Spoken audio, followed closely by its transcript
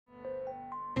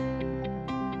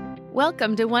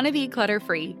Welcome to Wanna Be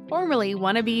Clutter-Free, formerly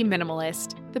Wanna Be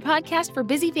Minimalist, the podcast for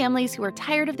busy families who are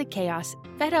tired of the chaos,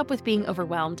 fed up with being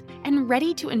overwhelmed, and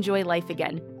ready to enjoy life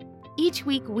again. Each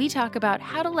week, we talk about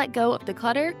how to let go of the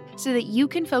clutter so that you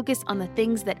can focus on the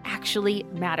things that actually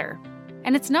matter.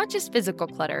 And it's not just physical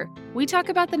clutter. We talk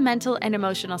about the mental and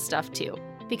emotional stuff too,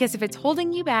 because if it's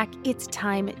holding you back, it's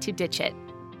time to ditch it.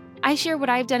 I share what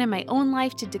I've done in my own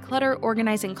life to declutter,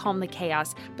 organize, and calm the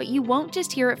chaos, but you won't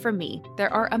just hear it from me.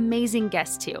 There are amazing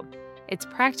guests too. It's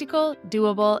practical,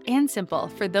 doable, and simple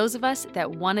for those of us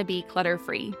that want to be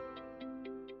clutter-free.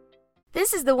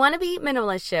 This is the Wanna Be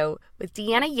Minimalist Show with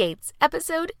Deanna Yates,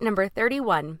 episode number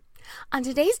 31. On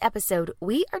today's episode,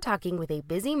 we are talking with a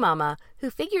busy mama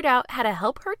who figured out how to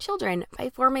help her children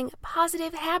by forming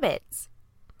positive habits.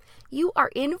 You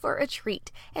are in for a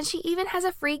treat, and she even has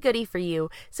a free goodie for you,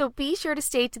 so be sure to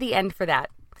stay to the end for that.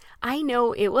 I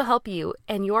know it will help you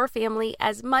and your family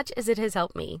as much as it has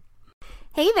helped me.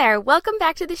 Hey there, welcome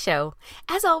back to the show.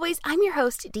 As always, I'm your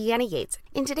host, Deanna Yates.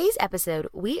 In today's episode,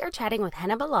 we are chatting with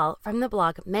Hena Bilal from the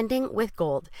blog Mending with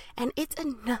Gold, and it's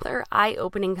another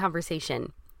eye-opening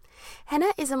conversation.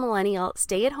 Hena is a millennial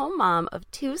stay-at-home mom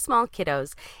of 2 small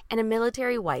kiddos and a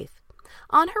military wife.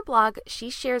 On her blog, she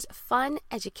shares fun,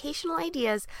 educational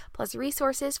ideas plus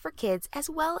resources for kids as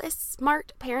well as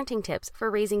smart parenting tips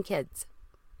for raising kids.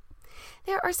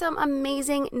 There are some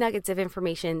amazing nuggets of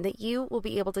information that you will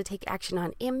be able to take action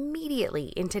on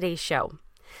immediately in today's show.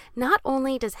 Not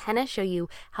only does Hena show you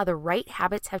how the right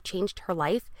habits have changed her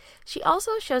life, she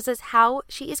also shows us how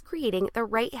she is creating the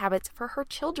right habits for her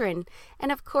children, and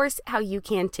of course, how you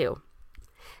can too.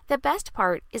 The best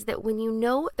part is that when you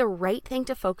know the right thing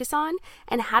to focus on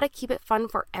and how to keep it fun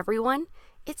for everyone,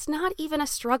 it's not even a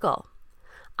struggle.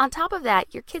 On top of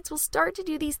that, your kids will start to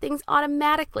do these things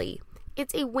automatically.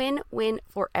 It's a win-win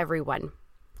for everyone.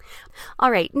 All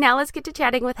right, now let's get to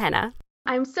chatting with Hena.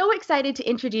 I'm so excited to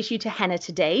introduce you to Hena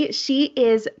today. She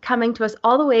is coming to us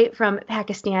all the way from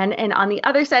Pakistan and on the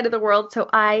other side of the world, so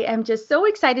I am just so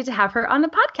excited to have her on the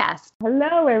podcast.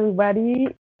 Hello, everybody.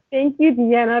 Thank you,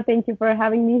 Deanna. Thank you for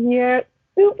having me here.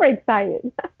 Super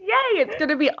excited. Yay, it's going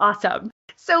to be awesome.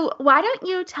 So why don't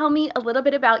you tell me a little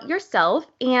bit about yourself?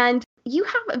 And you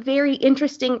have a very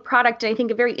interesting product and I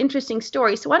think a very interesting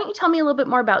story. So why don't you tell me a little bit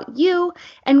more about you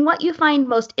and what you find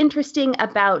most interesting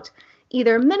about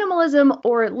either minimalism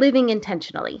or living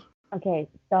intentionally? Okay,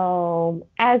 so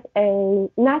as a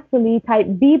naturally type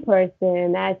B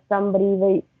person, as somebody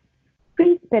very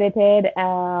free-spirited,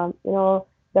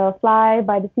 the fly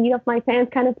by the seat of my pants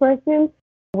kind of person.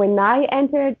 When I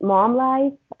entered mom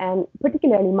life and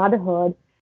particularly motherhood,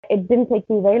 it didn't take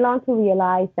me very long to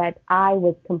realize that I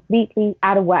was completely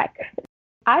out of whack.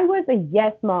 I was a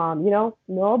yes mom,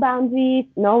 no boundaries,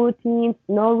 no routines,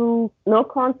 no rules, no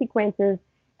consequences,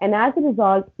 and as a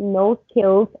result, no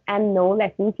skills and no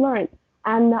lessons learned.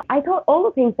 And I thought all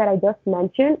the things that I just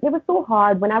mentioned, they were so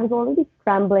hard when I was already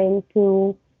scrambling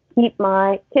to keep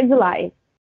my kids alive.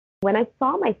 When I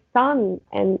saw my son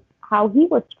and how he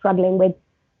was struggling with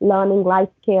learning life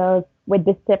skills, with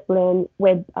discipline,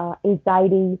 with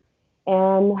anxiety,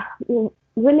 and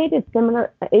related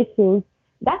similar issues,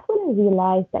 that's when I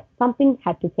realized that something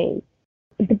had to change.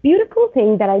 The beautiful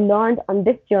thing that I learned on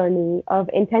this journey of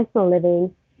intentional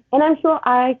living, and I'm sure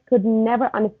I could never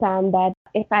understand that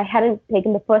if I hadn't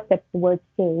taken the first step towards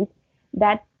change,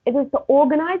 that it is the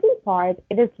organizing part,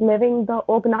 it is living the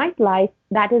organized life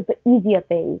that is the easier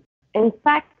thing. In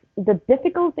fact, the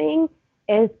difficult thing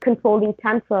is controlling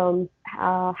tantrums,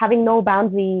 having no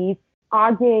boundaries,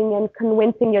 arguing and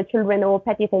convincing your children over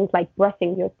petty things like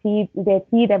brushing their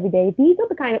teeth every day. These are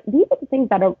the things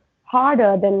that are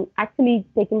harder than actually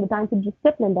taking the time to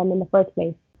discipline them in the first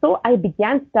place. So I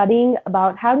began studying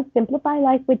about how to simplify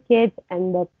life with kids,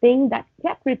 and the thing that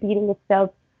kept repeating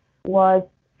itself was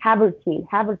have a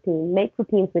routine, make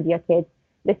routines with your kids.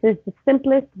 This is the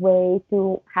simplest way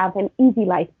to have an easy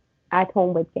life at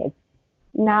home with kids.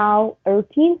 Now, a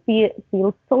routine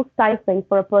feels so stifling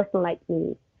for a person like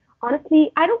me.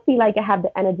 Honestly, I don't feel like I have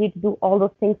the energy to do all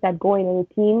those things that go in a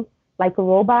routine like a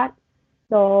robot.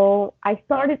 So I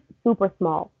started super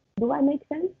small. Do I make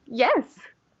sense? Yes,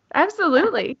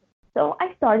 absolutely. So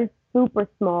I started super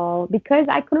small because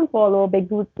I couldn't follow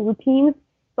big routines.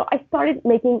 So I started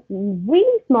making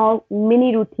really small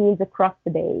mini routines across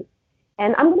the day.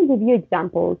 And I'm going to give you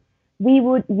examples. We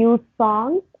would use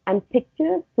songs and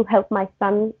pictures to help my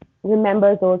son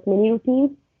remember those mini routines.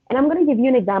 And I'm going to give you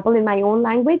an example in my own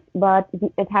language, but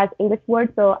it has English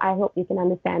words, so I hope you can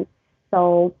understand.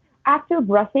 So after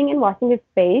brushing and washing his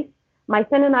face, my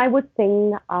son and I would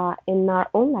sing in our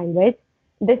own language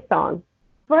this song.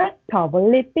 First towel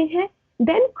लेते हैं,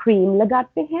 then cream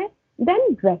लगाते हैं, then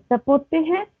dress up होते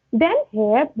हैं, then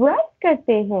hair brush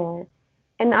करते हैं.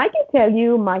 And I can tell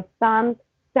you, my son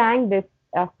sang this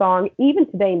song even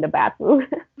today in the bathroom.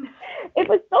 It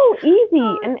was so easy,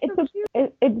 Oh, and it's so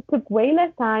cute. it took way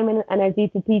less time and energy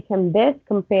to teach him this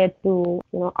compared to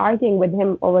arguing with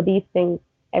him over these things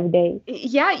every day.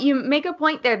 Yeah, you make a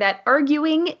point there that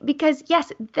arguing, because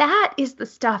yes, that is the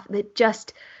stuff that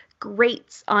just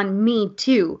grates on me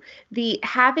too. The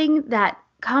having that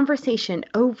conversation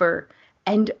over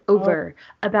and Oh, over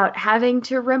about having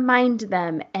to remind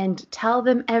them and tell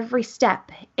them every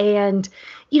step. And,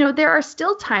 there are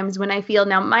still times when I feel,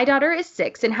 now my daughter is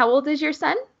 6, and how old is your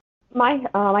son?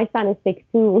 my son is 6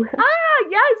 too.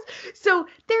 Yes. So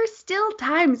there's still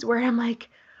times where I'm like,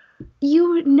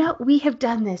 we have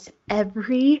done this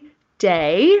every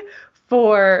day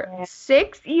for Yeah.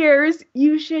 6 years.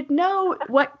 You should know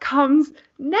what comes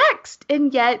next.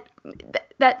 And yet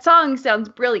that song sounds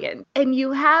brilliant. And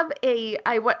you have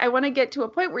I want to get to a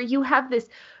point where you have this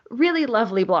really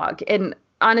lovely blog. And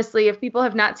honestly, if people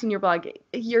have not seen your blog,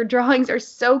 your drawings are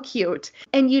so cute.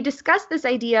 And you discuss this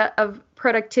idea of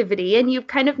productivity, and you've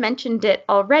kind of mentioned it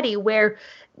already, where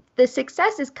the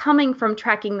success is coming from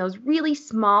tracking those really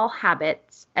small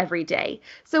habits every day.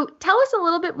 So tell us a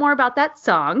little bit more about that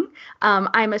song.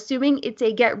 I'm assuming it's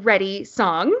a get ready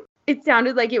song. It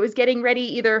sounded like it was getting ready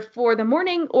either for the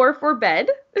morning or for bed.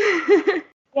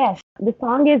 Yes, the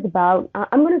song is about,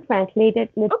 I'm going to translate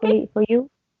it literally for you.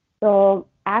 So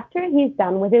after he's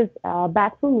done with his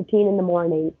bathroom routine in the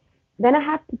morning, then I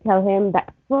have to tell him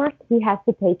that first he has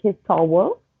to take his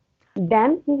towel,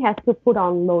 then he has to put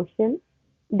on lotion,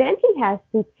 then he has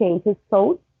to change his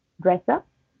clothes, dress up,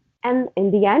 and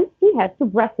in the end he has to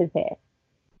brush his hair.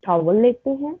 Towel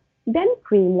लेते हैं, then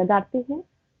cream लगाते हैं,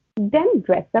 then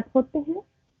dress up होते हैं,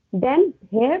 then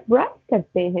hair brush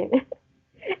करते हैं.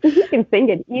 He can sing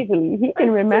it easily. He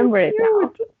can remember it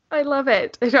now. I love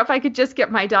it. If I could just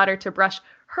get my daughter to brush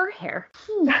her hair.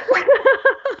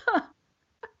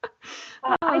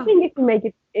 I think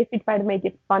if you try to make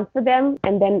it fun for them,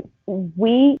 and then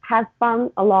we have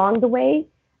fun along the way.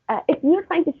 If you're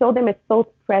trying to show them it's so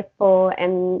stressful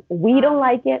and we don't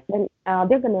like it, then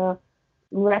they're gonna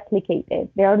replicate it.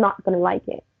 They're not gonna like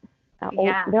it.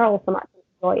 They're also not gonna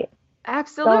enjoy it.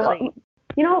 Absolutely.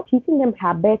 So, teaching them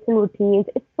habits and routines,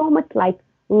 it's so much like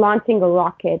launching a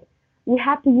rocket. You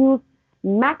have to use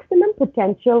maximum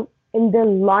potential in the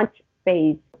launch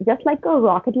phase. Just like a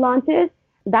rocket launches,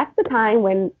 that's the time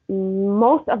when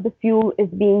most of the fuel is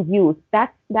being used.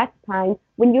 That's time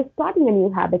when you're starting a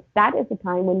new habit. That is the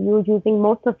time when you're using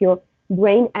most of your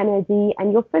brain energy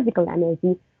and your physical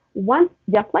energy. Once,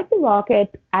 just like the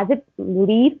rocket, as it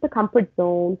leaves the comfort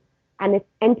zone and it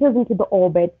enters into the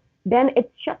orbit, then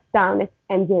it shuts down its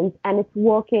engines and it's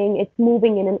working, it's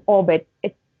moving in an orbit.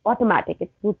 It's automatic,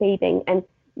 it's rotating, and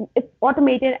it's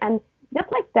automated. And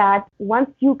just like that,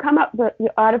 once you come out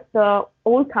of the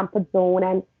old comfort zone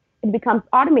and it becomes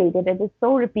automated, it is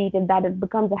so repeated that it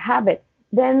becomes a habit,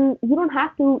 then you don't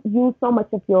have to use so much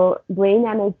of your brain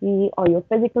energy or your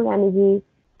physical energy.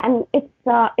 And it's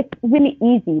really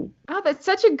easy. Oh, that's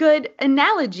such a good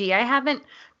analogy. I haven't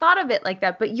thought of it like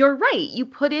that, but you're right. You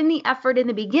put in the effort in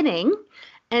the beginning,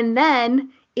 and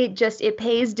then it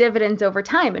pays dividends over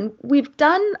time. And we've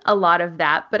done a lot of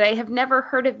that, but I have never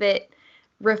heard of it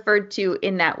referred to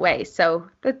in that way. So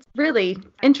that's really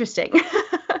interesting.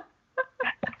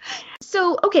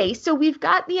 So we've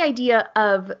got the idea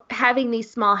of having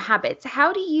these small habits.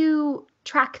 How do you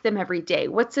track them every day?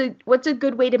 What's a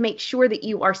good way to make sure that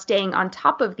you are staying on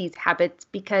top of these habits?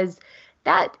 Because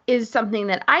that is something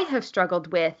that I have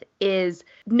struggled with, is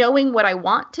knowing what I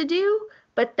want to do,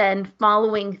 but then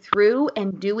following through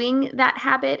and doing that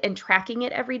habit and tracking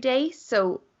it every day.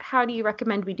 So how do you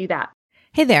recommend we do that?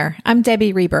 Hey there, I'm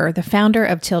Debbie Reber, the founder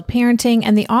of Tilt Parenting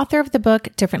and the author of the book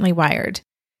Differently Wired.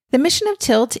 The mission of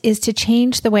Tilt is to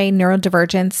change the way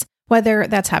neurodivergence, whether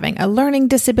that's having a learning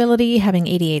disability, having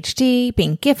ADHD,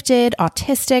 being gifted,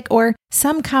 autistic, or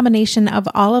some combination of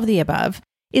all of the above,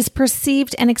 is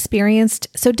perceived and experienced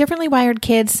so differently wired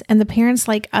kids and the parents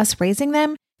like us raising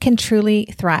them can truly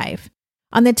thrive.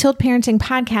 On the Tilt Parenting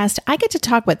podcast, I get to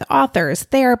talk with authors,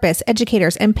 therapists,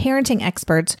 educators, and parenting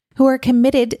experts who are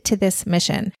committed to this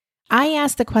mission. I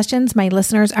ask the questions my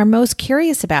listeners are most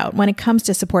curious about when it comes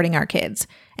to supporting our kids.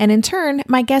 And in turn,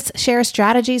 my guests share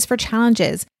strategies for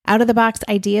challenges, out-of-the-box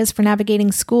ideas for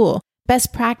navigating school,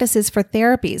 best practices for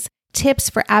therapies, tips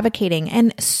for advocating,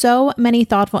 and so many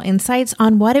thoughtful insights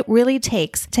on what it really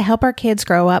takes to help our kids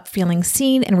grow up feeling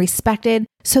seen and respected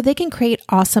so they can create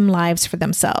awesome lives for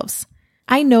themselves.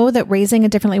 I know that raising a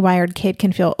differently wired kid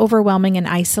can feel overwhelming and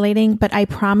isolating, but I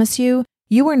promise you,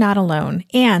 You are not alone,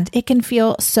 and it can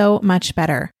feel so much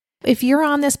better. If you're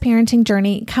on this parenting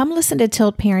journey, come listen to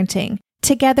Tilt Parenting.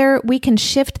 Together, we can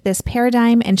shift this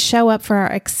paradigm and show up for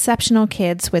our exceptional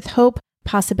kids with hope,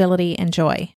 possibility, and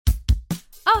joy.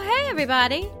 Oh, hey,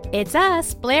 everybody. It's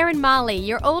us, Blair and Molly,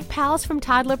 your old pals from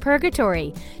Toddler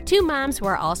Purgatory. Two moms who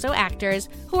are also actors,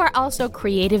 who are also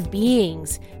creative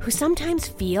beings, who sometimes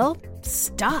feel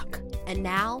stuck. And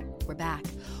now we're back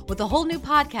with a whole new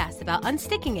podcast about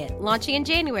unsticking it, launching in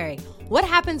January. What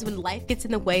happens when life gets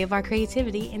in the way of our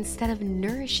creativity instead of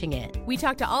nourishing it? We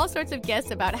talk to all sorts of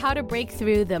guests about how to break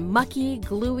through the mucky,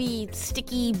 gluey,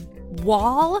 sticky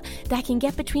wall that can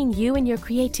get between you and your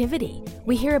creativity.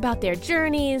 We hear about their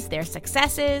journeys, their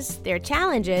successes, their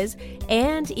challenges,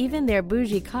 and even their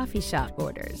bougie coffee shop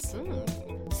orders.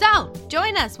 So,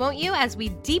 join us, won't you, as we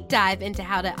deep dive into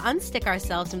how to unstick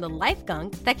ourselves from the life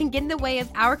gunk that can get in the way of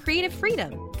our creative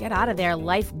freedom. Get out of there,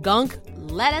 life gunk.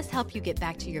 Let us help you get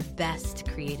back to your best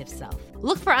creative self.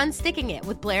 Look for Unsticking It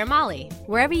with Blair and Molly.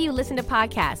 Wherever you listen to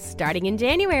podcasts, starting in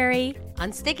January.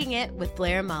 Unsticking It with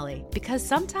Blair and Molly. Because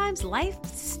sometimes life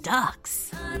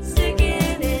sucks.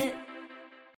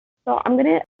 So I'm going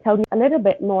to tell you a little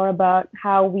bit more about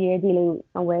how we are dealing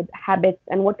with habits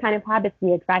and what kind of habits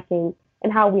we are tracking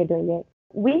and how we are doing it.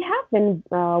 We have been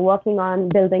working on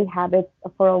building habits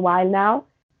for a while now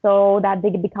so that they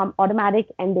become automatic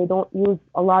and they don't use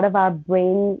a lot of our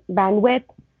brain bandwidth,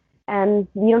 and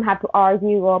we don't have to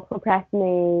argue or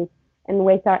procrastinate and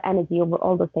waste our energy over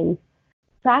all those things.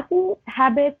 Tracking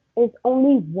habits is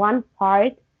only one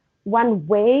part, one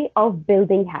way of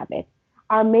building habits.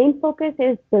 Our main focus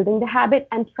is building the habit,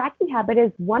 and tracking habit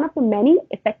is one of the many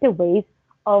effective ways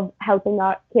of helping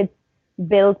our kids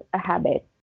build a habit.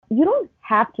 You don't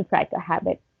have to track a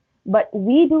habit, but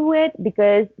we do it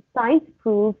because science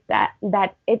proves that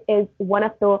it is one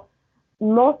of the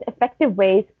most effective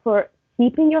ways for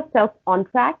keeping yourself on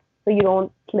track so you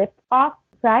don't slip off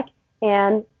track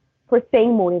and for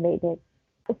staying motivated,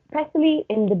 especially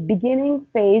in the beginning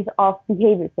phase of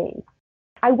behavior change.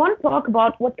 I want to talk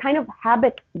about what kind of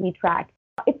habits we track.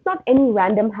 It's not any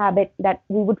random habit that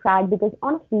we would track because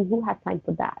honestly, who has time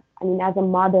for that? I mean, as a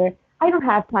mother, I don't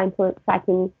have time for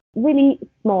tracking really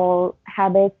small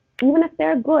habits, even if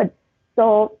they're good.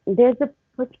 So there's a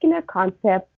particular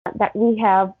concept that we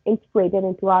have integrated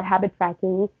into our habit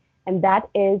tracking, and that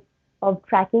is of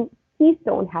tracking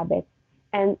keystone habits.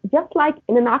 And just like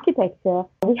in an architecture,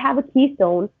 we have a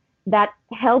keystone that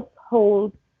helps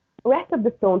hold the rest of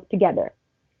the stones together.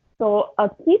 So a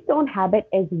keystone habit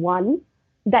is one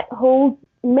that holds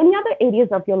many other areas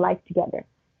of your life together.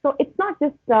 So it's not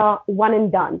just one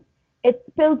and done. It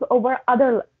spills over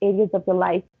other areas of your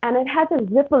life, and it has a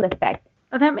ripple effect.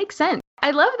 Oh, that makes sense. I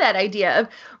love that idea of,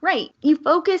 right, you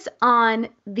focus on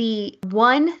the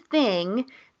one thing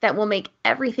that will make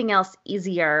everything else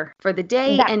easier for the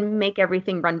day and make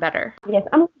everything run better. Yes,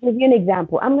 I'm going to give you an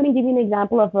example. I'm going to give you an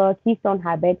example of a keystone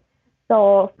habit.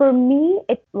 So for me,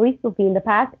 it recently in the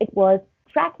past, it was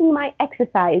tracking my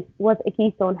exercise was a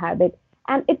keystone habit,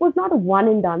 and it was not a one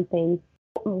and done thing.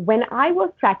 When I was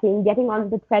tracking, getting on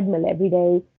the treadmill every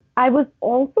day, I was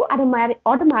also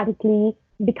automatically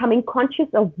becoming conscious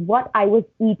of what I was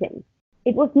eating.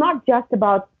 It was not just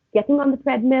about getting on the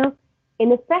treadmill.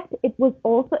 In effect, it was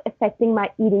also affecting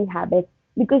my eating habits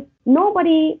because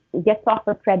nobody gets off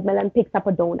a treadmill and picks up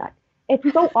a donut.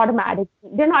 It's so automatic.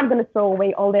 They're not going to throw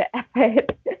away all their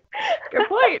effort. Good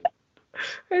point.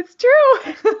 It's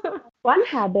true. One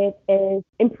habit is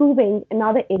improving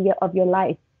another area of your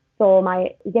life. So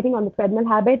my getting on the treadmill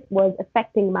habit was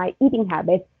affecting my eating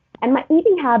habits. And my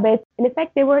eating habits, in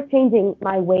effect, they were changing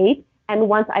my weight. And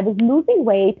once I was losing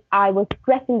weight, I was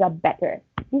dressing up better.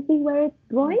 You see where it's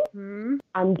going? Mm-hmm.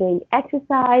 I'm doing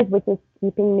exercise, which is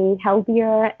keeping me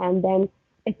healthier. And then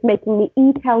it's making me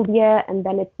eat healthier. And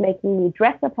then it's making me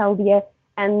dress up healthier.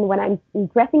 And when I'm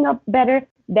dressing up better,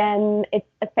 then it's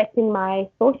affecting my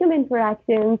social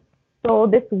interactions. So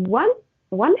this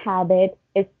one habit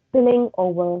is spilling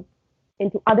over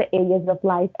into other areas of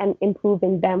life and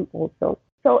improving them also.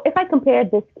 So if I compare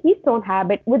this keystone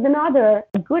habit with another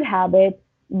good habit,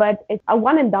 but it's a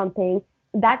one and done thing,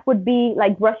 that would be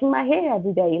like brushing my hair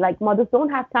every day. Like mothers don't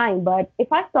have time, but if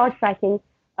I start tracking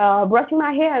brushing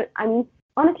my hair, I mean,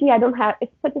 honestly,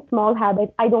 it's such a small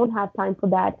habit. I don't have time for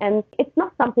that. And it's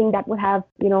not something that would have,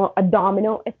 a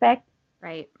domino effect,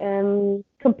 right?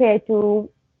 Compared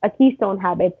to a keystone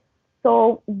habit.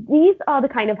 So these are the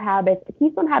kind of habits.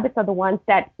 Keystone habits are the ones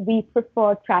that we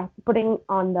prefer putting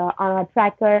on our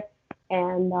tracker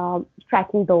and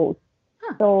tracking those.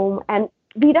 Huh. So, and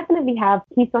we definitely have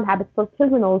keystone habits for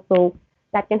children also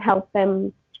that can help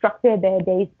them structure their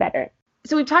days better.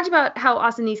 So we've talked about how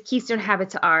awesome these keystone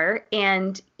habits are,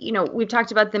 and we've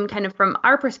talked about them kind of from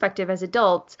our perspective as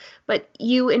adults, but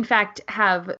you in fact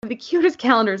have the cutest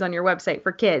calendars on your website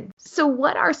for kids. So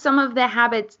what are some of the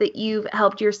habits that you've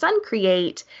helped your son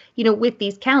create, with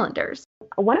these calendars?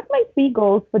 One of my 3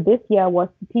 goals for this year was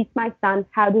to teach my son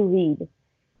how to read.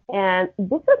 And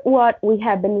this is what we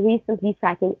have been recently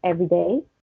tracking every day.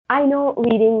 I know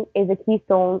reading is a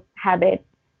keystone habit.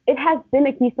 It has been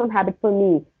a keystone habit for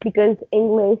me because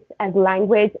English as a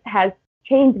language has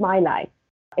changed my life.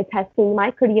 It has changed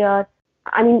my career.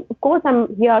 I mean, of course,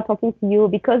 I'm here talking to you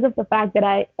because of the fact that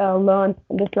I learned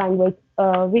this language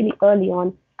really early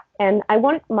on. And I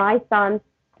wanted my son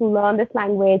to learn this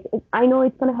language. I know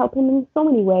it's going to help him in so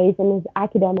many ways in his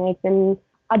academics and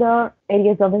other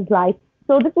areas of his life.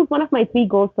 So this was one of my 3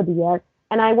 goals for the year,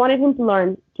 and I wanted him to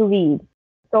learn to read.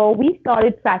 So we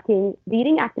started tracking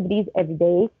reading activities every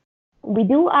day. We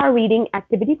do our reading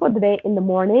activity for the day in the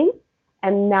morning.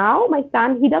 And now my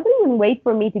son, he doesn't even wait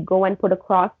for me to go and put a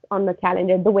cross on the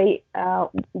calendar the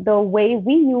way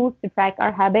we use to track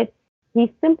our habits.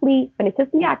 He simply finishes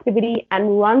the activity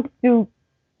and runs to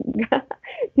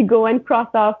to go and cross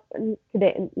off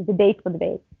today, the date for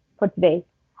today.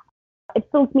 It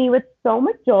fills me with so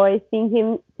much joy seeing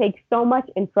him take so much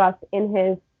interest in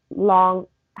his long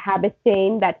habit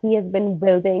chain that he has been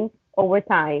building over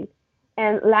time.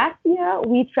 And last year,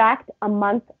 we tracked a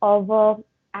month of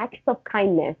acts of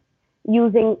kindness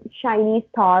using shiny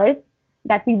stars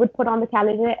that we would put on the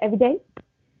calendar every day.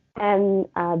 And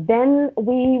then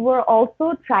we were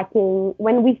also tracking,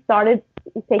 when we started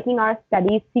taking our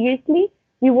studies seriously,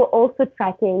 we were also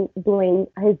tracking doing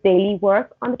his daily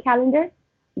work on the calendar,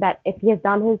 that if he has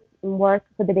done his work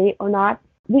for the day or not.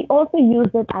 We also use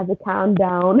it as a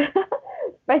countdown,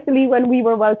 especially when we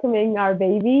were welcoming our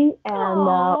baby.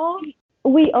 And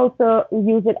we also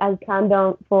use it as a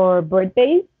countdown for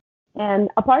birthdays. And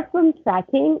apart from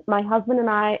tracking, my husband and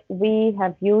I, we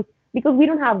have used, because we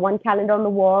don't have one calendar on the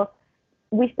wall,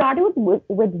 we started with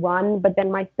one, but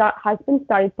then my husband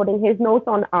started putting his notes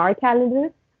on our calendar.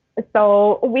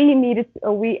 So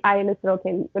I understood,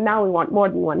 okay, so now we want more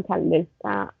than one calendar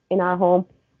in our home.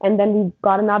 And then we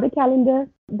got another calendar.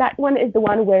 That one is the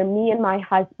one where me and my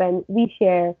husband, we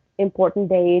share important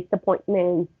dates,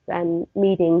 appointments, and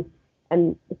meetings,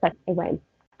 and such events.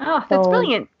 Oh, that's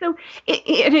brilliant. So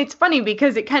it's funny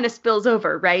because it kind of spills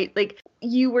over, right? Like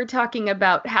you were talking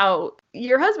about how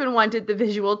your husband wanted the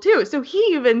visual too. So he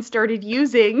even started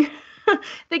using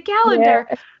the calendar.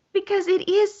 Yeah. Because it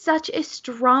is such a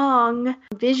strong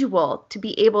visual to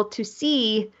be able to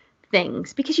see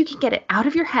things, because you can get it out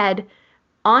of your head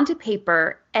onto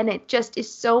paper, and it just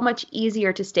is so much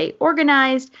easier to stay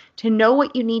organized, to know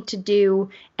what you need to do,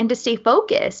 and to stay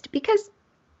focused. Because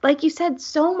like you said,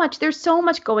 there's so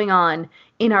much going on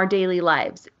in our daily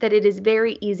lives that it is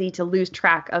very easy to lose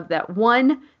track of that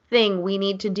one thing we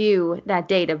need to do that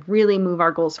day to really move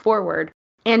our goals forward.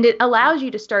 And it allows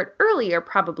you to start earlier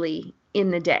probably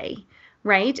in the day,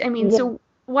 right? I mean, So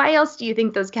why else do you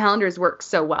think those calendars work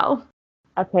so well?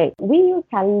 Okay, we use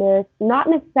calendars not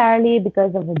necessarily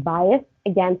because of a bias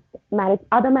against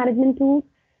other management tools,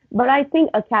 but I think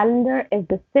a calendar is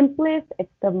the simplest, it's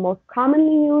the most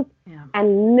commonly used,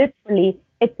 and literally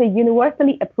it's a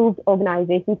universally approved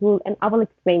organization tool, and I will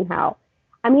explain how.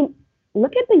 I mean,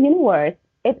 look at the universe.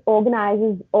 It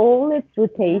organizes all its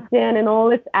rotation and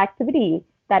all its activity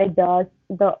that it does,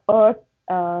 the Earth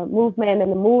movement and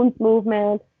the moon's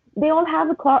movement. They all have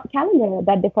a calendar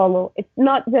that they follow. It's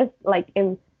not just like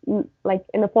in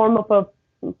the form of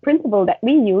a principle that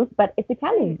we use, but it's a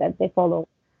calendar that they follow.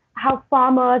 How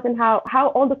farmers and how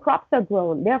all the crops are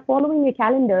grown, they're following a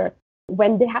calendar.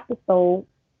 When they have to sow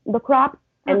the crops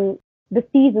and the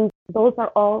seasons, those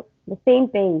are all the same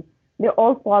thing. They're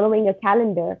all following a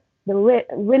calendar. The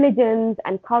religions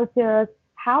and cultures,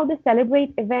 how they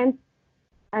celebrate events.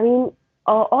 I mean,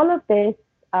 all of this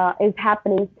is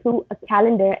happening through a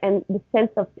calendar, and the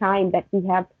sense of time that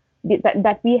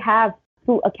we have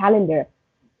through a calendar.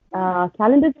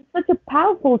 Calendars is such a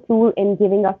powerful tool in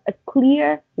giving us a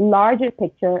clear, larger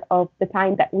picture of the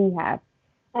time that we have.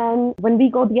 And when we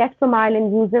go the extra mile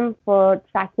and use them for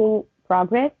tracking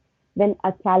progress, then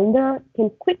a calendar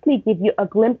can quickly give you a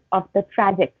glimpse of the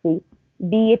trajectory,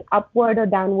 be it upward or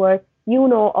downward. You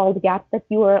know all the gaps that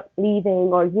you are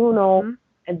leaving, or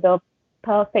the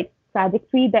perfect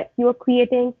trajectory that you are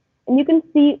creating. And you can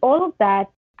see all of that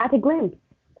at a glimpse.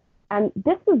 And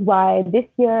this is why this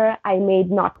year I made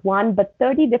not one, but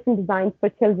 30 different designs for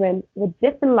children with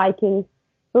different likings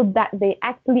so that they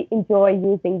actually enjoy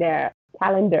using their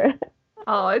calendar.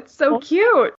 Oh, it's so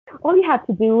cute. All you have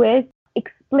to do is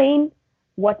explain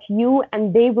what you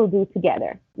and they will do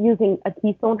together using a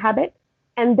keystone habit,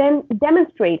 and then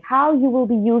demonstrate how you will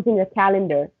be using a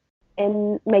calendar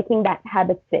in making that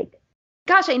habit stick.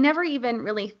 Gosh, I never even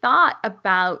really thought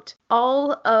about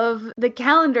all of the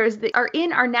calendars that are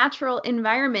in our natural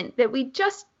environment that we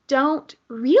just don't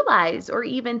realize or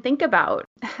even think about.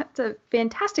 That's a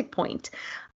fantastic point.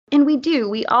 And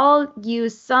we all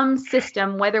use some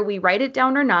system, whether we write it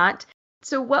down or not.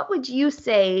 So what would you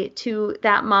say to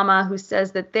that mama who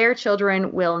says that their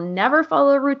children will never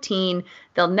follow a routine?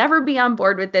 They'll never be on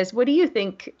board with this. What do you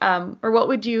think? Or what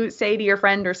would you say to your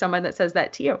friend or someone that says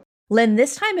that to you? Lynn,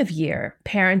 this time of year,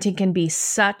 parenting can be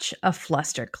such a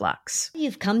flusterclux.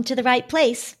 You've come to the right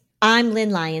place. I'm Lynn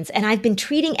Lyons, and I've been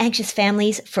treating anxious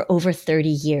families for over 30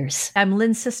 years. I'm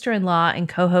Lynn's sister-in-law and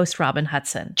co-host Robin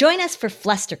Hudson. Join us for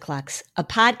Flusterclux, a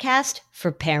podcast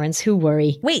for parents who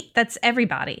worry. Wait, that's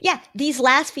everybody. Yeah, these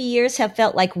last few years have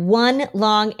felt like one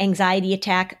long anxiety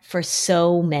attack for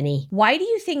so many. Why do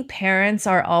you think parents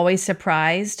are always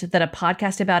surprised that a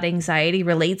podcast about anxiety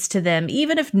relates to them,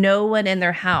 even if no one in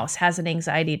their house has an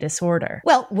anxiety disorder?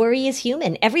 Well, worry is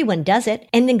human. Everyone does it.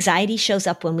 And anxiety shows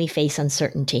up when we face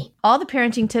uncertainty. All the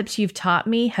parenting tips you've taught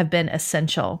me have been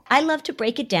essential. I love to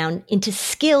break it down into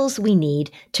skills we need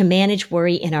to manage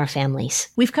worry in our families.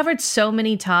 We've covered so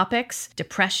many topics: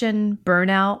 depression,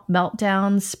 burnout,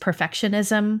 meltdowns,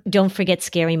 perfectionism. Don't forget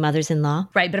scary mothers-in-law.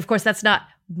 Right, but of course that's not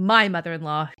my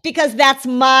mother-in-law. Because that's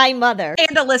my mother.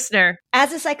 And a listener.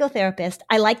 As a psychotherapist,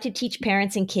 I like to teach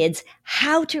parents and kids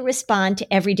how to respond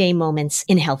to everyday moments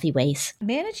in healthy ways.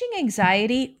 Managing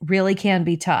anxiety really can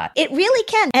be taught. It really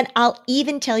can. And I'll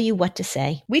even tell you what to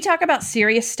say. We talk about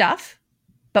serious stuff,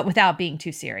 but without being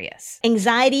too serious.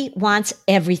 Anxiety wants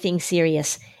everything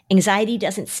serious. Anxiety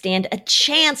doesn't stand a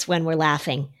chance when we're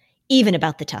laughing, even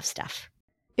about the tough stuff.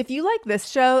 If you like this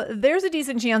show, there's a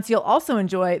decent chance you'll also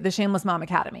enjoy the Shameless Mom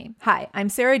Academy. Hi, I'm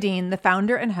Sarah Dean, the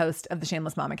founder and host of the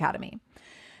Shameless Mom Academy.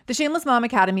 The Shameless Mom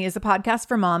Academy is a podcast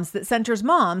for moms that centers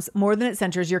moms more than it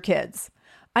centers your kids.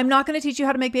 I'm not going to teach you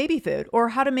how to make baby food or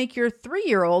how to make your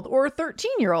 3-year-old or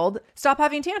 13-year-old stop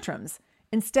having tantrums.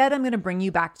 Instead, I'm going to bring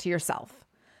you back to yourself.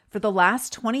 For the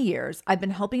last 20 years, I've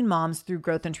been helping moms through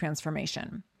growth and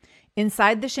transformation.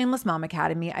 Inside the Shameless Mom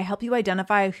Academy, I help you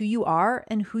identify who you are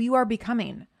and who you are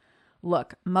becoming.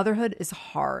 Look, motherhood is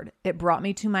hard. It brought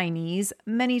me to my knees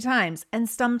many times and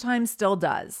sometimes still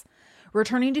does.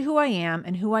 Returning to who I am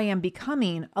and who I am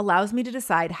becoming allows me to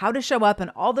decide how to show up in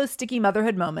all those sticky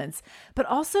motherhood moments, but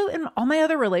also in all my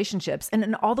other relationships and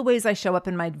in all the ways I show up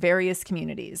in my various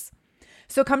communities.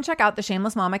 So come check out the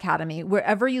Shameless Mom Academy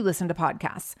wherever you listen to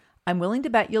podcasts. I'm willing to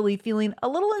bet you'll leave feeling a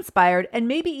little inspired and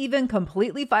maybe even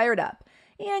completely fired up.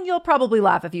 And you'll probably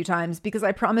laugh a few times because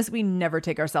I promise we never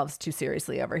take ourselves too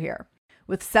seriously over here.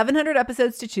 With 700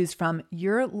 episodes to choose from,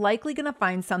 you're likely going to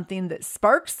find something that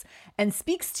sparks and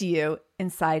speaks to you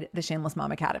inside the Shameless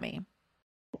Mom Academy.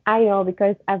 I know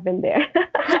because I've been there.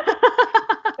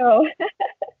 So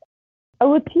a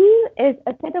routine is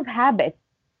a set of habits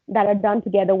that are done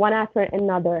together one after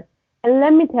another. And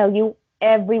let me tell you,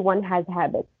 everyone has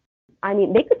habits. I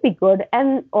mean, they could be good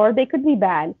or they could be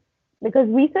bad, because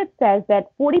research says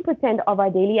that 40% of our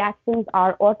daily actions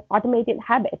are automated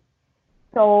habits.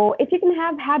 So if you can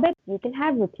have habits, you can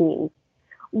have routines.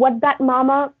 What that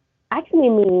mama actually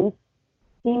means,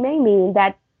 she may mean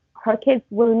that her kids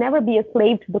will never be a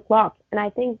slave to the clock. And I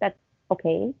think that's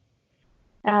okay.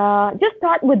 Just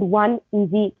start with one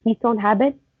easy keystone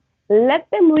habit. Let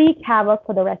them wreak havoc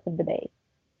for the rest of the day.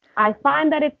 I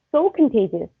find that it's so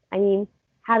contagious. I mean,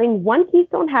 having one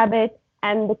keystone habit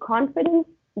and the confidence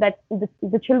that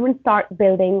the children start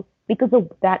building because of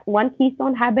that one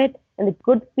keystone habit and the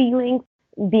good feelings,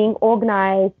 being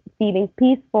organized, feeling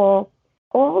peaceful,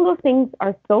 all those things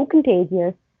are so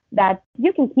contagious that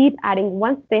you can keep adding.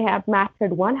 Once they have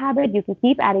mastered one habit, you can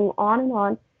keep adding on and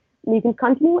on. You can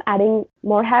continue adding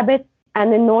more habits,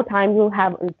 and in no time you'll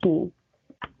have a routine.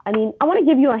 I mean, I want to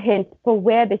give you a hint for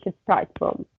where they should start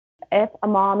from. If a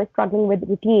mom is struggling with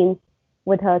routines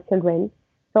with her children,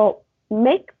 so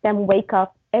make them wake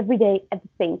up every day at the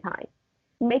same time.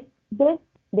 Make this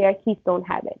their keystone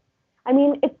habit. I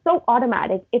mean, it's so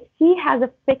automatic. If she has a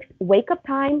fixed wake-up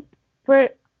time for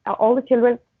all the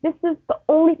children, this is the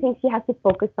only thing she has to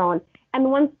focus on.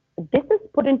 And once this is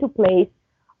put into place,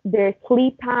 their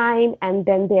sleep time and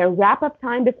then their wrap-up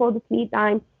time before the sleep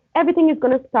time, everything is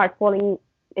going to start falling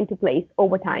into place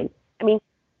over time. I mean,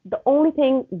 the only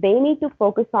thing they need to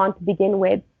focus on to begin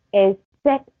with is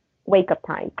set wake-up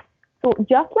time. So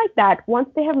just like that, once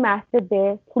they have mastered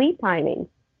their sleep timing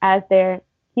as their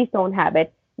keystone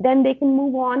habit, then they can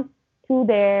move on to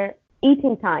their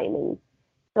eating timing.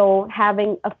 So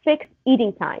having a fixed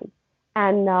eating time.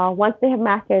 And once they have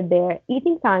mastered their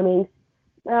eating timings,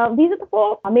 these are the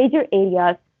four major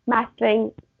areas: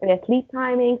 mastering their sleep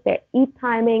timings, their eat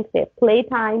timings, their play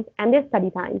times, and their study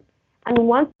times. And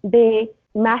once they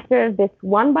master this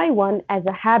one by one as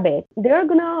a habit, they're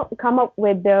going to come up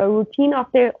with the routine of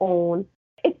their own.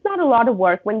 It's not a lot of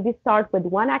work when they start with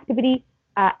one activity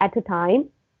at a time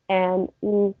and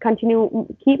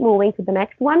keep moving to the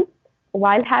next one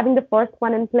while having the first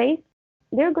one in place.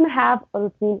 They're going to have a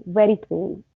routine very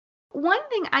soon. One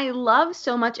thing I love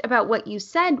so much about what you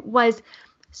said was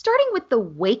starting with the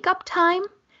wake up time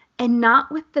and not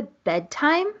with the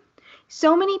bedtime.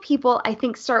 So many people, I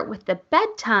think, start with the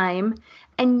bedtime,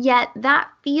 and yet that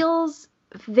feels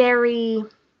very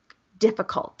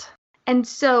difficult. And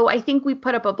so I think we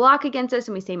put up a block against us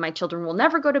and we say, my children will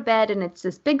never go to bed. And it's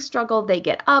this big struggle. They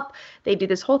get up, they do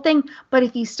this whole thing. But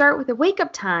if you start with a wake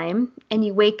up time and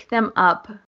you wake them up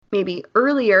maybe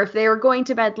earlier, if they are going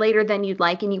to bed later than you'd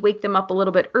like, and you wake them up a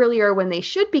little bit earlier when they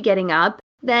should be getting up,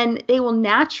 then they will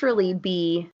naturally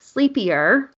be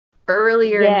sleepier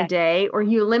earlier in the day, or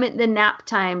you limit the nap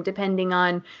time depending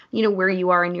on, where you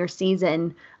are in your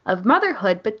season of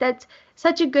motherhood. But that's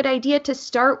such a good idea to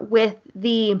start with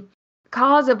the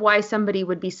cause of why somebody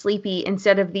would be sleepy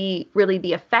instead of the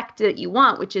effect that you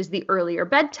want, which is the earlier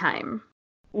bedtime.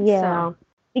 Yeah. So.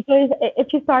 Because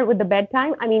if you start with the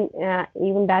bedtime,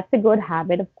 even that's a good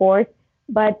habit, of course.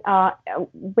 But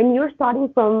when you're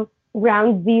starting from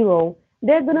ground zero,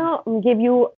 they're going to give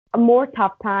you a more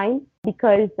tough time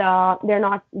because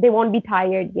they won't be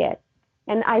tired yet.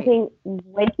 And I think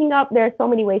waking up, there are so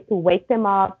many ways to wake them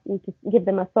up, to give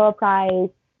them a surprise,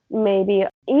 maybe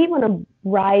even a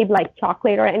bribe like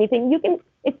chocolate or anything.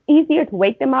 It's easier to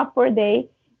wake them up for a day.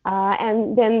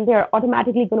 And then they're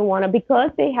automatically going to want to,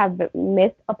 because they have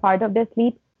missed a part of their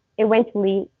sleep,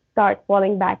 eventually start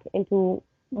falling back into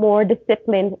more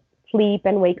disciplined sleep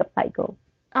and wake up cycle.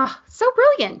 Oh, so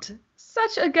brilliant.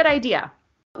 Such a good idea.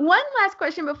 One last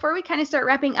question before we kind of start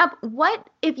wrapping up. What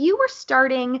if you were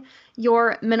starting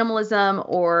your minimalism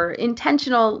or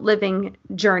intentional living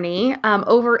journey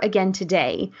over again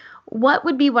today? What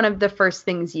would be one of the first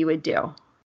things you would do?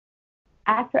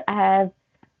 After I have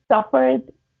suffered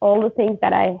all the things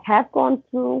that I have gone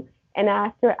through, and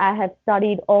after I have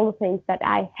studied all the things that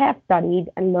I have studied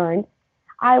and learned,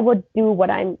 I would do what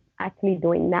I'm actually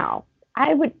doing now.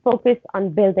 I would focus on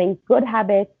building good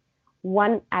habits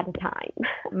one at a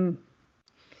time.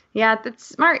 Yeah, that's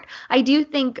smart. I do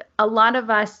think a lot of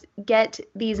us get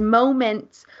these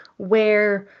moments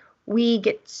where we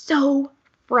get so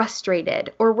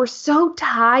frustrated, or we're so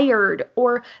tired,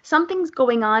 or something's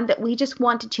going on that we just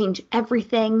want to change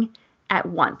everything at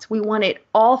once. We want it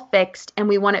all fixed, and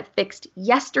we want it fixed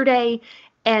yesterday.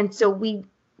 And so we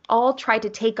all try to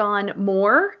take on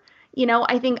more.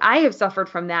 I think I have suffered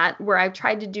from that, where I've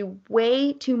tried to do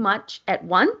way too much at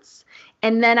once,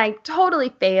 and then I totally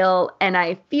fail and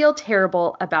I feel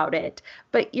terrible about it.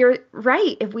 But you're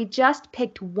right. If we just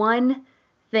picked one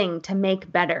thing to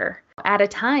make better at a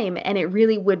time, and it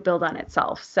really would build on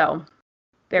itself. So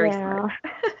very smart.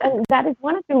 And that is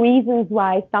one of the reasons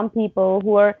why some people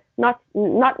who are not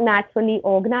naturally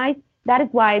organized, that is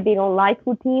why they don't like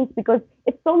routines, because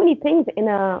it's so many things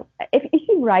if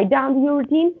you write down your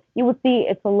routine, you would see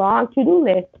it's a long to-do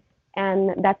list,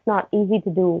 and that's not easy to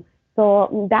do.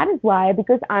 So that is why,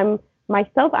 because I'm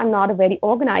not a very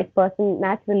organized person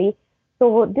naturally.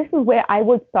 So this is where I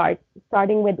would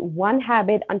starting with one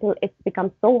habit until it's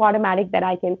become so automatic that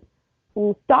I can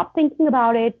stop thinking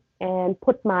about it and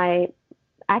put my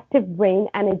active brain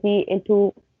energy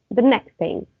into the next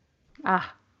thing.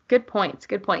 Good points.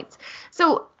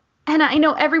 So, Hena, I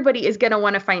know everybody is going to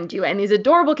want to find you and these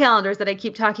adorable calendars that I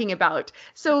keep talking about.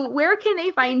 So where can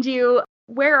they find you?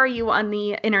 Where are you on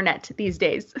the internet these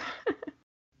days?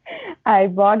 I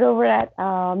blog over at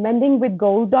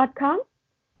mendingwithgold.com,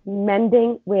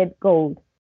 Mending with Gold.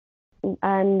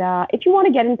 And if you want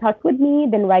to get in touch with me,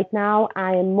 then right now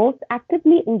I am most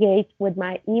actively engaged with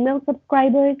my email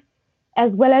subscribers,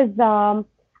 as well as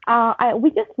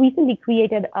we just recently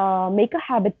created a Make a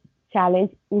Habit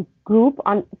Challenge group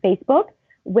on Facebook,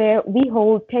 where we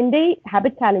hold 10-day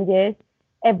habit challenges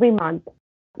every month.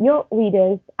 Your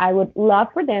readers, I would love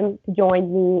for them to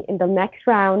join me in the next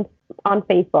round on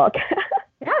Facebook.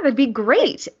 Yeah, that'd be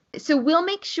great. So we'll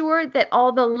make sure that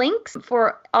all the links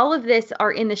for all of this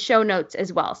are in the show notes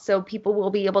as well. So people will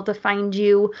be able to find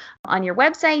you on your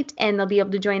website, and they'll be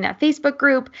able to join that Facebook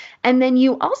group. And then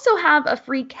you also have a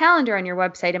free calendar on your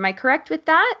website. Am I correct with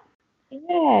that?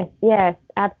 Yes,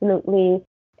 absolutely.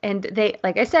 And they,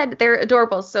 like I said, they're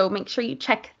adorable. So make sure you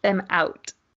check them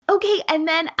out. Okay, and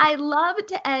then I love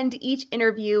to end each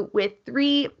interview with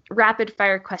 3 rapid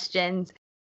fire questions.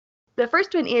 The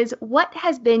first one is, what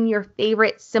has been your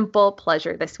favorite simple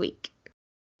pleasure this week?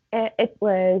 It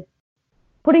was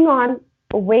putting on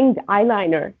a winged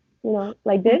eyeliner,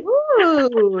 like this.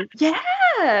 Ooh,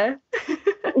 yeah.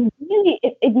 Really,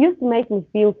 it used to make me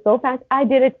feel so fancy. I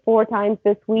did it 4 times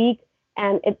this week,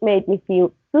 and it made me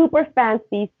feel super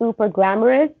fancy, super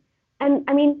glamorous, and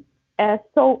I mean,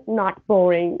 so not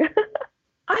boring.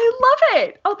 I love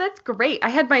it. Oh, that's great. I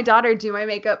had my daughter do my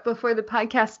makeup before the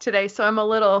podcast today, so I'm a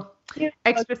little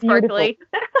extra sparkly.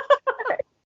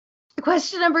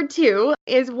 Question number 2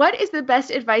 is, what is the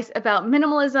best advice about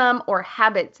minimalism or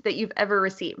habits that you've ever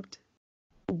received?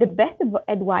 The best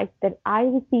advice that I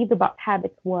received about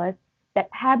habits was that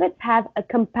habits have a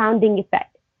compounding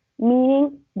effect,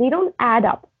 meaning they don't add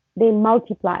up, they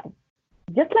multiply.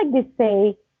 Just like they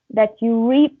say that you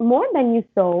reap more than you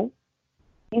sow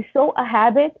a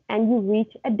habit and you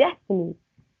reach a destiny.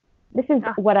 This is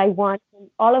what I want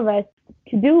all of us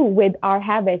to do with our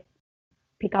habits.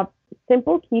 Pick up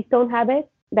simple keystone habits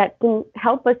that can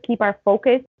help us keep our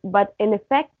focus, but in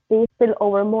effect, they spill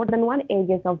over more than one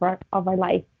areas of our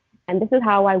life. And this is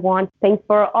how I want things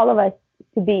for all of us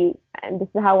to be. And this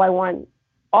is how I want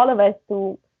all of us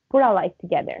to put our life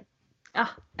together.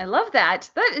 Oh, I love that.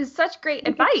 That is such great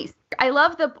advice. I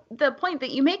love the point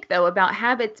that you make, though, about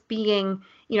habits being,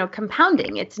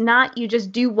 compounding. It's not you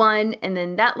just do one and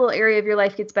then that little area of your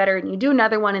life gets better, and you do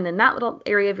another one and then that little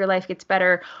area of your life gets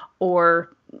better.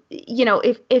 Or,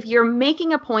 if you're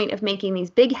making a point of making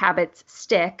these big habits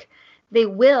stick, they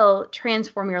will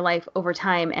transform your life over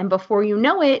time. And before you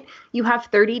know it, you have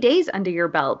 30 days under your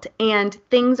belt and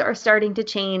things are starting to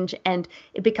change, and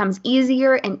it becomes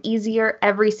easier and easier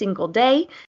every single day.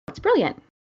 It's brilliant.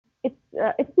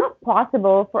 It's not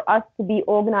possible for us to be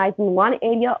organized in one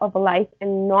area of a life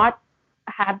and not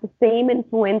have the same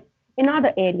influence in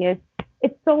other areas.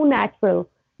 It's so natural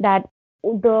that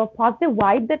the positive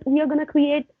vibe that we are going to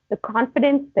create, the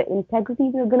confidence, the integrity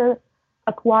we're going to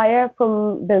acquire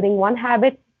from building one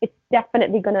habit, it's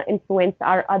definitely going to influence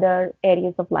our other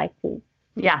areas of life too.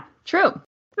 Yeah, true.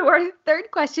 So our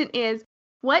third question is,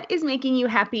 what is making you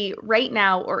happy right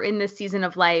now or in this season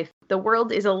of life? The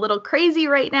world is a little crazy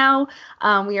right now.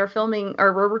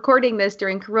 We're recording this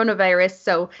during coronavirus.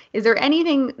 So is there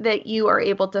anything that you are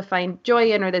able to find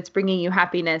joy in or that's bringing you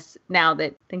happiness now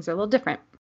that things are a little different?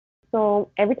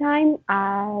 So every time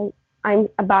I'm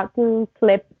about to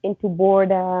slip into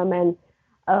boredom and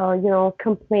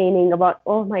complaining about,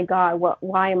 oh my God,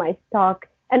 why am I stuck?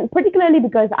 And particularly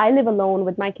because I live alone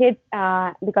with my kids,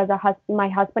 because my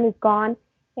husband is gone,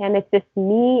 and it's just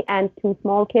me and 2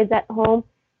 small kids at home.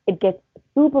 It gets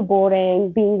super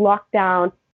boring being locked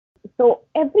down. So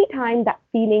every time that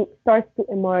feeling starts to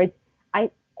emerge, I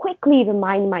quickly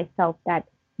remind myself that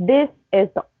this is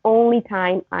the only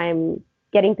time I'm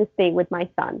getting to stay with my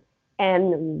son.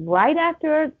 And right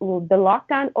after the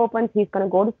lockdown opens, he's going to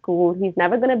go to school. He's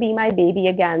never going to be my baby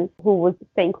again, who was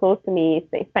staying close to me,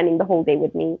 spending the whole day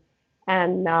with me.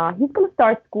 And he's going to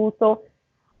start school. So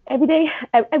every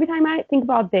time I think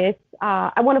about this,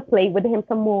 I want to play with him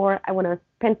some more. I want to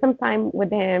spend some time with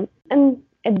him, and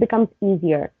it becomes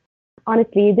easier.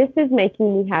 Honestly, this is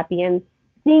making me happy. And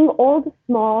seeing all the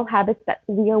small habits that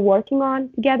we are working on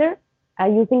together,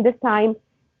 using this time,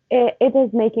 it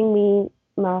is making me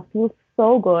feel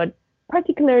so good,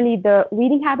 particularly the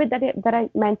reading habit that I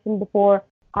mentioned before.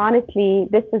 Honestly,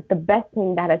 this is the best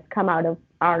thing that has come out of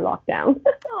our lockdown.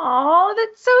 Oh,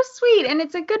 that's so sweet. And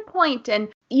it's a good point. And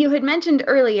you had mentioned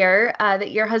earlier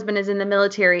that your husband is in the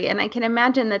military. And I can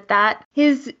imagine that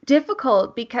is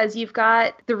difficult because you've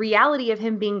got the reality of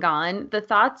him being gone, the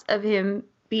thoughts of him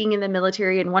being in the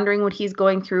military and wondering what he's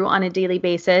going through on a daily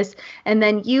basis. And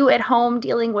then you at home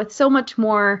dealing with so much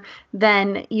more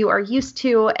than you are used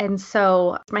to. And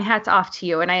so my hat's off to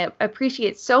you. And I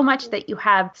appreciate so much that you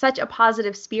have such a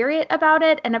positive spirit about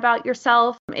it and about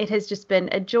yourself. It has just been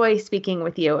a joy speaking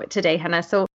with you today, Hena.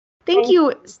 So thank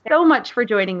you so much for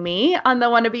joining me on the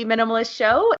Wanna Be Minimalist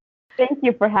show. Thank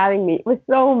you for having me. It was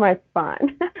so much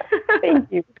fun. Thank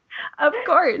you. Of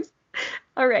course.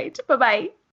 All right. Bye-bye.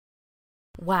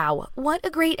 Wow, what a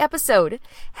great episode.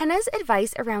 Hena's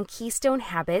advice around keystone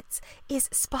habits is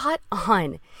spot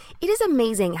on. It is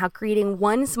amazing how creating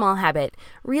one small habit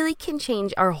really can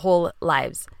change our whole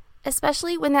lives,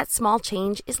 especially when that small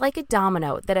change is like a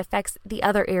domino that affects the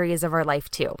other areas of our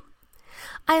life too.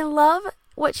 I love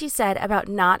what she said about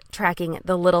not tracking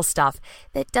the little stuff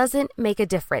that doesn't make a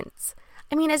difference.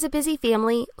 I mean, as a busy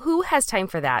family, who has time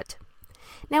for that?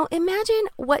 Now imagine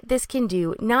what this can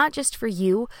do, not just for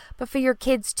you, but for your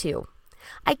kids too.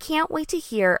 I can't wait to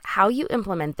hear how you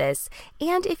implement this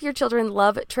and if your children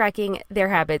love tracking their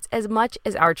habits as much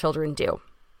as our children do.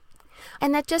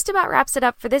 And that just about wraps it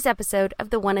up for this episode of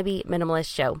the Wannabe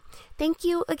Minimalist Show. Thank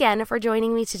you again for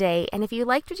joining me today, and if you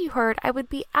liked what you heard, I would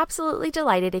be absolutely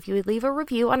delighted if you would leave a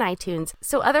review on iTunes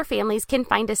so other families can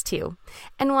find us too.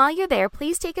 And while you're there,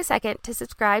 please take a second to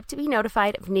subscribe to be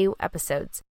notified of new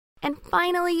episodes. And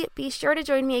finally, be sure to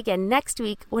join me again next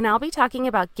week when I'll be talking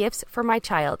about gifts for my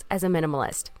child as a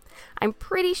minimalist. I'm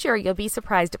pretty sure you'll be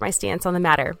surprised at my stance on the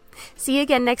matter. See you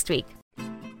again next week.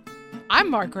 I'm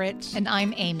Margaret. And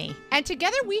I'm Amy. And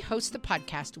together we host the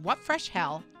podcast, What Fresh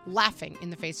Hell? Laughing in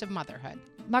the Face of Motherhood.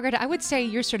 Margaret, I would say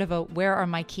you're sort of a where are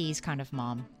my keys kind of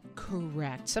mom.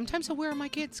 Correct. Sometimes a where are my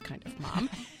kids kind of mom.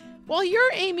 Well,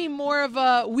 you're, Amy, more of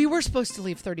a we were supposed to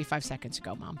leave 35 seconds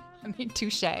ago, mom. I mean,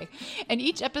 touche. In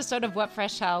each episode of What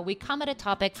Fresh Hell, we come at a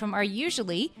topic from our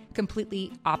usually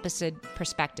completely opposite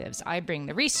perspectives. I bring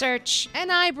the research.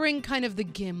 And I bring kind of the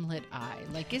gimlet eye.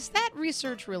 Like, is that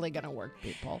research really going to work,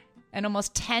 people? And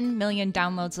almost 10 million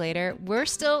downloads later, we're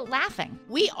still laughing.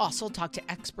 We also talk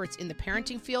to experts in the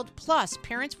parenting field, plus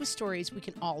parents with stories we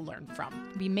can all learn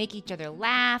from. We make each other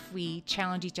laugh, we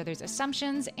challenge each other's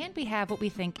assumptions, and we have what we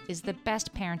think is the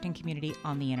best parenting community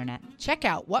on the internet. Check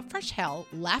out What Fresh Hell?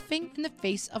 Laughing in the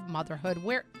Face of Motherhood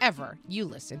wherever you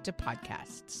listen to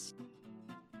podcasts.